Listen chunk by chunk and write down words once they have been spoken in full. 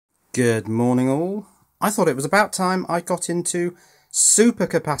Good morning all. I thought it was about time I got into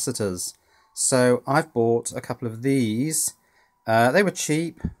supercapacitors. So I've bought a couple of these. They were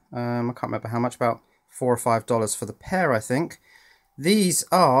cheap. I can't remember how much, about $4 or $5 for the pair I think. These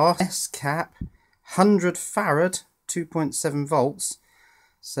are S-cap 100 farad 2.7 volts.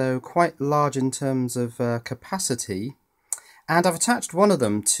 So quite large in terms of capacity. And I've attached one of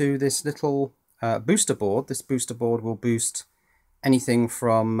them to this little booster board. This booster board will boost anything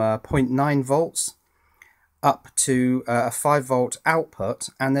from 0.9 volts up to a 5 volt output,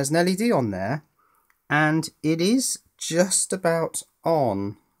 and there's an LED on there, and it is just about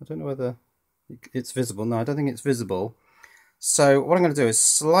on. I don't know whether it's visible. No, I don't think it's visible. So what I'm going to do is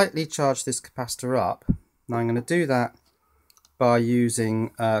slightly charge this capacitor up. Now I'm going to do that by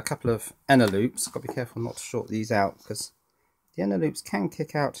using a couple of inner loops. I've got to be careful not to short these out because the inner loops can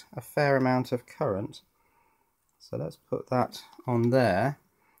kick out a fair amount of current. So let's put that on there,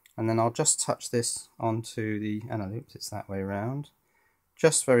 and then I'll just touch this onto the inner loops. It's that way around.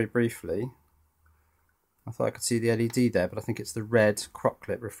 Just very briefly. I thought I could see the LED there, but I think it's the red crop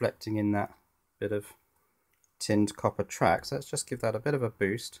clip reflecting in that bit of tinned copper track. So let's just give that a bit of a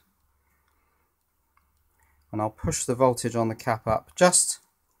boost. And I'll push the voltage on the cap up just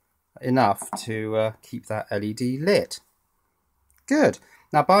enough to keep that LED lit. Good.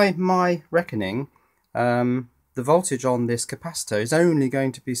 Now by my reckoning, the voltage on this capacitor is only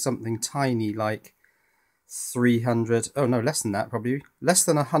going to be something tiny like 300, oh no, less than that probably, less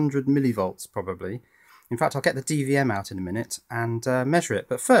than 100 millivolts probably. In fact, I'll get the DVM out in a minute and measure it.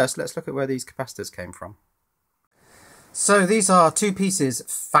 But first, let's look at where these capacitors came from. So these are two pieces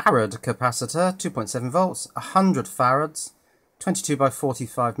farad capacitor, 2.7 volts, 100 farads, 22 by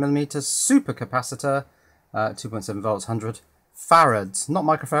 45 millimeters, supercapacitor, 2.7 volts, 100 farads, not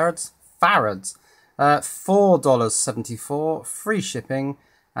microfarads, farads. $4.74, free shipping,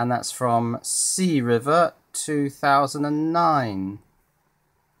 and that's from Sea River 2009.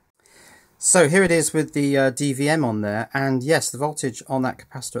 So here it is with the DVM on there, and yes, the voltage on that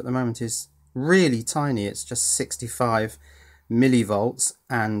capacitor at the moment is really tiny. It's just 65 millivolts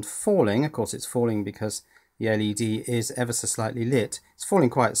and falling. Of course it's falling because the LED is ever so slightly lit. It's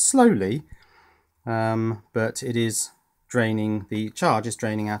falling quite slowly, but it is draining, the charge is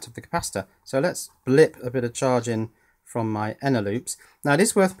draining out of the capacitor. So let's blip a bit of charge in from my inner loops. Now it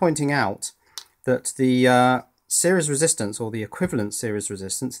is worth pointing out that the series resistance, or the equivalent series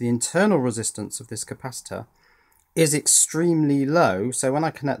resistance, the internal resistance of this capacitor is extremely low. So when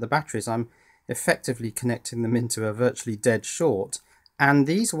I connect the batteries, I'm effectively connecting them into a virtually dead short. And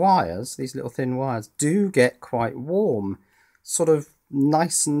these wires, these little thin wires, do get quite warm, sort of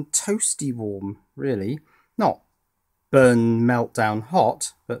nice and toasty warm, really. Not burn, melt down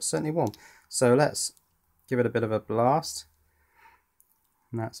hot, but certainly warm. So let's give it a bit of a blast.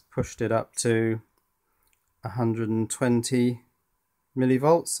 And that's pushed it up to 120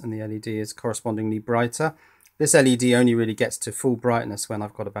 millivolts, and the LED is correspondingly brighter. This LED only really gets to full brightness when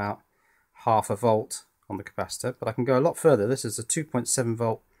I've got about half a volt on the capacitor, but I can go a lot further. This is a 2.7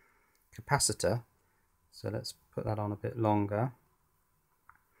 volt capacitor, so let's put that on a bit longer.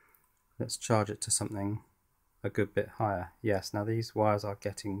 Let's charge it to something a good bit higher. Yes, now these wires are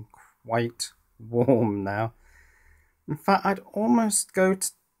getting quite warm now. In fact, I'd almost go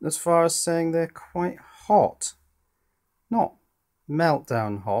as far as saying they're quite hot. Not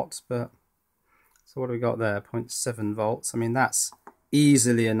meltdown hot, but so what do we got there? 0.7 volts. I mean, that's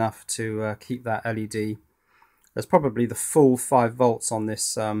easily enough to keep that LED. There's probably the full 5 volts on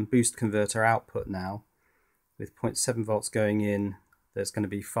this boost converter output now. With 0.7 volts going in, there's going to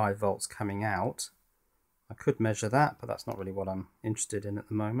be 5 volts coming out. I could measure that, but that's not really what I'm interested in at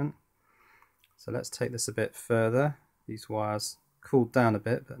the moment. So let's take this a bit further. These wires cooled down a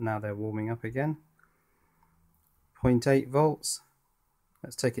bit, but now they're warming up again. 0.8 volts.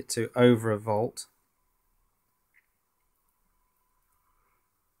 Let's take it to over a volt.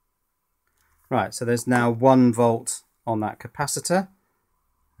 Right, so there's now 1 volt on that capacitor.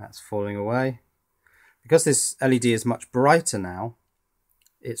 That's falling away. Because this LED is much brighter now,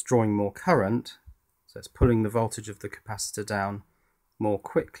 it's drawing more current. So it's pulling the voltage of the capacitor down more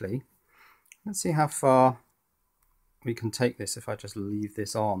quickly. Let's see how far we can take this if I just leave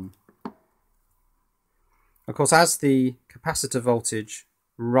this on. Of course, as the capacitor voltage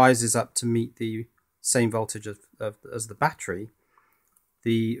rises up to meet the same voltage as the battery,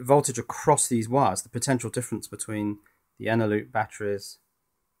 the voltage across these wires, the potential difference between the inner loop batteries,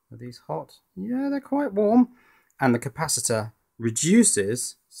 are these hot? Yeah, they're quite warm. And the capacitor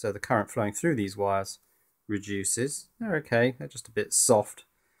reduces, so the current flowing through these wires reduces. They're okay, they're just a bit soft,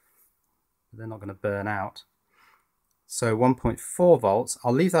 but they're not going to burn out. So 1.4 volts.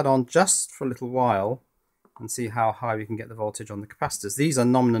 I'll leave that on just for a little while and see how high we can get the voltage on the capacitors. These are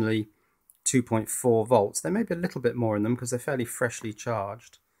nominally 2.4 volts. There may be a little bit more in them because they're fairly freshly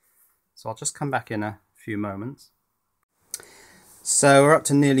charged. So I'll just come back in a few moments. So we're up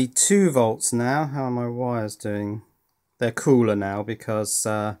to nearly 2 volts now. How are my wires doing? They're cooler now because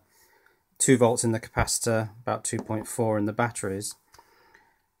 2 volts in the capacitor, about 2.4 in the batteries.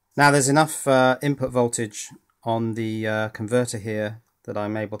 Now there's enough input voltage on the converter here that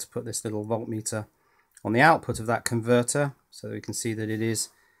I'm able to put this little voltmeter on the output of that converter so that we can see that it is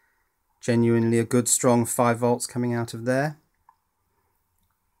genuinely a good strong 5 volts coming out of there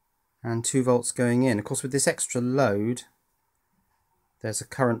and 2 volts going in. Of course, with this extra load there's a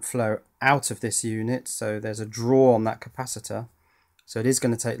current flow out of this unit, so there's a draw on that capacitor, so it is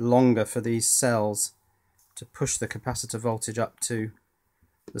going to take longer for these cells to push the capacitor voltage up to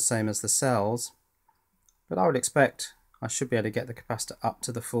the same as the cells, but I would expect I should be able to get the capacitor up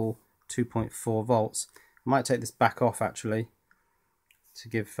to the full 2.4 volts. I might take this back off actually to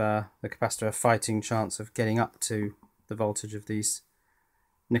give the capacitor a fighting chance of getting up to the voltage of these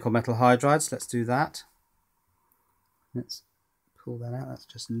nickel metal hydrides. Let's do that. Let's pull that out, that's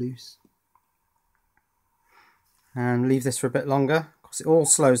just loose. And leave this for a bit longer. Of course it all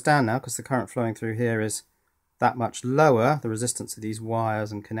slows down now because the current flowing through here is that much lower. The resistance of these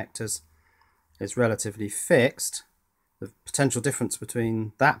wires and connectors is relatively fixed. The potential difference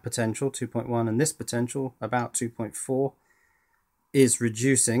between that potential, 2.1, and this potential, about 2.4, is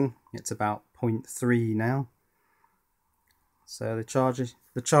reducing. It's about 0.3 now. So the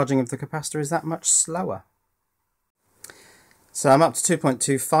charging of the capacitor is that much slower. So I'm up to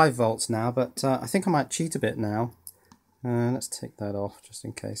 2.25 volts now, but I think I might cheat a bit now. Let's take that off just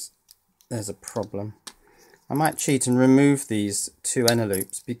in case there's a problem. I might cheat and remove these 2 inner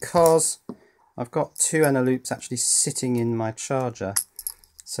loops because I've got 2 inner loops actually sitting in my charger.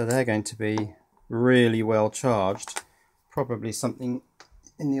 So they're going to be really well charged. Probably something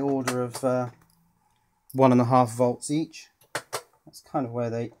in the order of 1.5 volts each. That's kind of where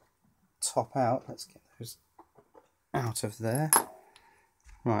they top out. Let's get those out of there.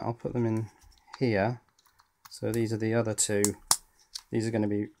 Right, I'll put them in here. So these are the other 2. These are going to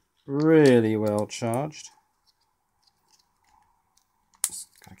be really well charged. Just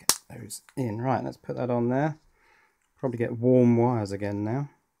gotta get those in. Right, let's put that on there. Probably get warm wires again now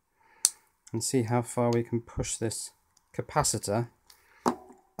and see how far we can push this capacitor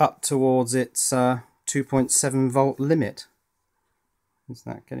up towards its 2.7 volt limit. Is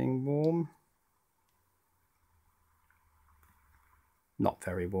that getting warm? Not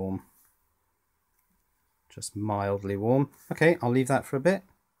very warm, just mildly warm. Okay, I'll leave that for a bit.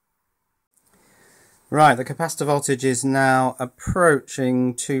 Right, the capacitor voltage is now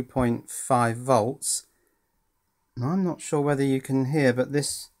approaching 2.5 volts. I'm not sure whether you can hear, but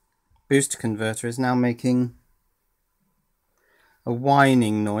this boost converter is now making a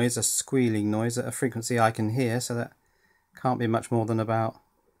whining noise, a squealing noise at a frequency I can hear, so that can't be much more than about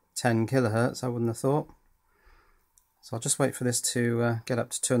 10 kilohertz, I wouldn't have thought. So I'll just wait for this to get up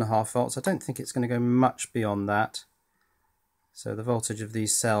to 2.5 volts. I don't think it's going to go much beyond that. So the voltage of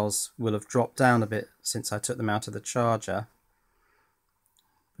these cells will have dropped down a bit since I took them out of the charger.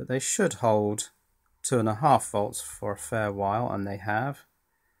 But they should hold 2.5 volts for a fair while, and they have.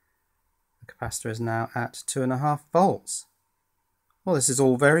 The capacitor is now at 2.5 volts. Well, this is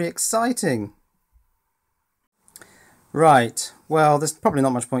all very exciting. Right, well, there's probably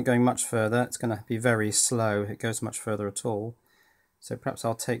not much point going much further. It's going to be very slow if it goes much further at all. So perhaps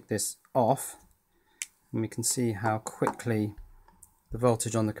I'll take this off and we can see how quickly the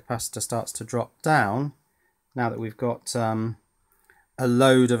voltage on the capacitor starts to drop down now that we've got a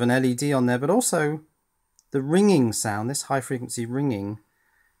load of an LED on there. But also the ringing sound, this high frequency ringing,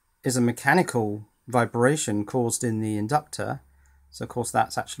 is a mechanical vibration caused in the inductor. So of course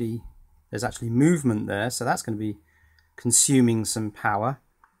there's actually movement there, so that's going to be consuming some power.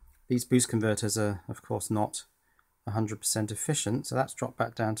 These boost converters are of course not 100% efficient, so that's dropped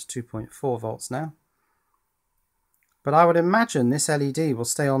back down to 2.4 volts now. But I would imagine this LED will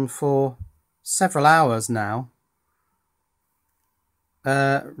stay on for several hours now,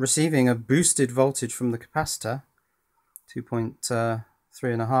 receiving a boosted voltage from the capacitor,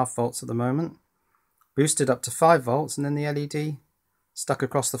 2.3.5 volts at the moment, boosted up to 5 volts, and then the LED stuck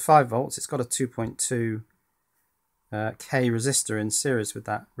across the 5 volts. It's got a 2.2 K resistor in series with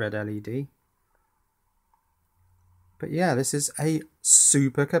that red LED. But yeah, this is a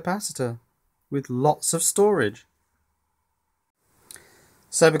supercapacitor with lots of storage.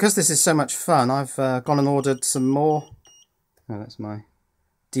 So because this is so much fun, I've gone and ordered some more. Oh, that's my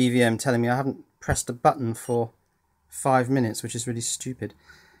DVM telling me I haven't pressed a button for 5 minutes, which is really stupid.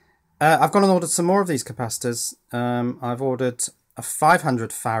 I've gone and ordered some more of these capacitors. I've ordered a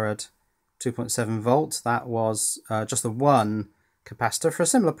 500 farad 2.7 volt. That was just the one capacitor for a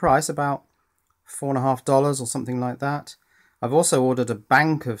similar price, about $4.50 or something like that. I've also ordered a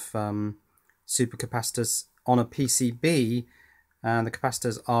bank of supercapacitors on a PCB, and the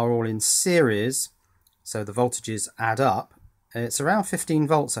capacitors are all in series, so the voltages add up. It's around 15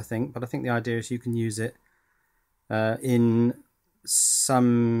 volts, I think, but I think the idea is you can use it in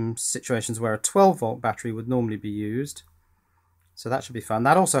some situations where a 12 volt battery would normally be used. So that should be fun.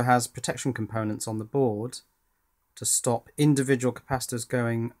 That also has protection components on the board to stop individual capacitors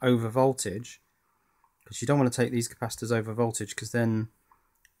going over voltage, because you don't want to take these capacitors over voltage, because then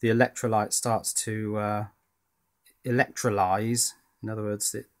the electrolyte starts to electrolyze. In other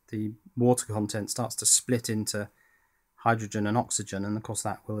words, the water content starts to split into hydrogen and oxygen, and of course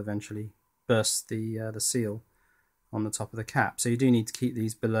that will eventually burst the seal on the top of the cap. So you do need to keep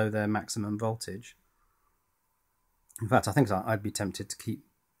these below their maximum voltage. In fact, I think I'd be tempted to keep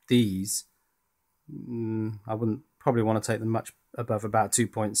these. I wouldn't probably want to take them much above about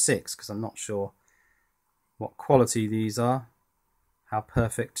 2.6, because I'm not sure what quality these are, how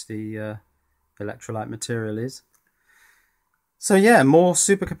perfect the electrolyte material is. So yeah, more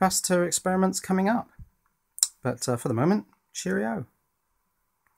supercapacitor experiments coming up. But for the moment, cheerio.